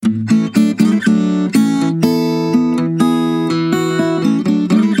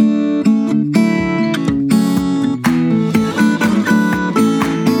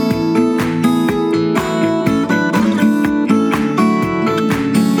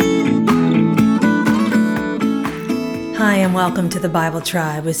Hi, and welcome to the Bible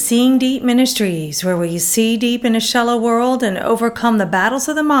Tribe with Seeing Deep Ministries, where we see deep in a shallow world and overcome the battles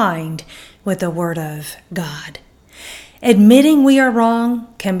of the mind with the Word of God. Admitting we are wrong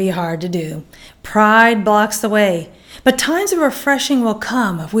can be hard to do. Pride blocks the way, but times of refreshing will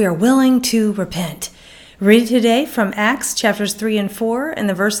come if we are willing to repent. Read today from Acts chapters 3 and 4, and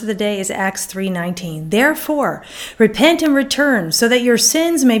the verse of the day is Acts 3:19. Therefore, repent and return, so that your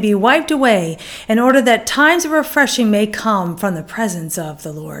sins may be wiped away, in order that times of refreshing may come from the presence of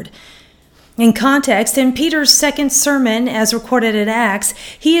the Lord. In context, in Peter's second sermon, as recorded in Acts,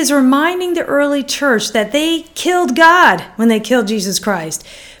 he is reminding the early church that they killed God when they killed Jesus Christ.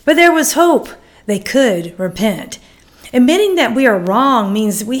 But there was hope. They could repent. Admitting that we are wrong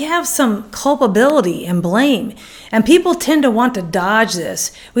means we have some culpability and blame, and people tend to want to dodge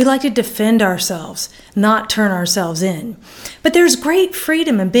this. We like to defend ourselves, not turn ourselves in. But there's great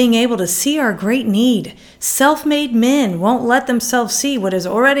freedom in being able to see our great need. Self-made men won't let themselves see what is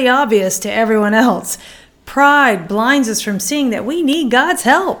already obvious to everyone else. Pride blinds us from seeing that we need God's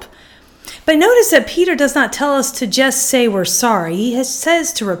help. But notice that Peter does not tell us to just say we're sorry. He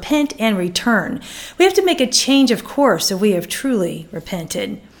says to repent and return. We have to make a change of course if we have truly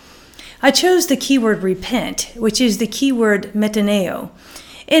repented. I chose the keyword repent, which is the keyword metaneo.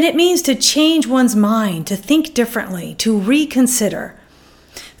 And it means to change one's mind, to think differently, to reconsider.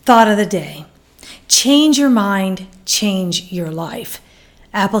 Thought of the day. Change your mind, change your life.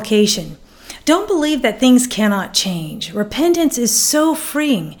 Application. Don't believe that things cannot change. Repentance is so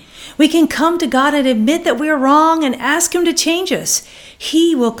freeing. We can come to God and admit that we are wrong and ask Him to change us.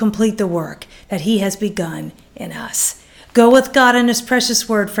 He will complete the work that He has begun in us. Go with God in His precious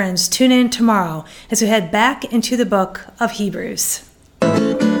word, friends. Tune in tomorrow as we head back into the book of Hebrews.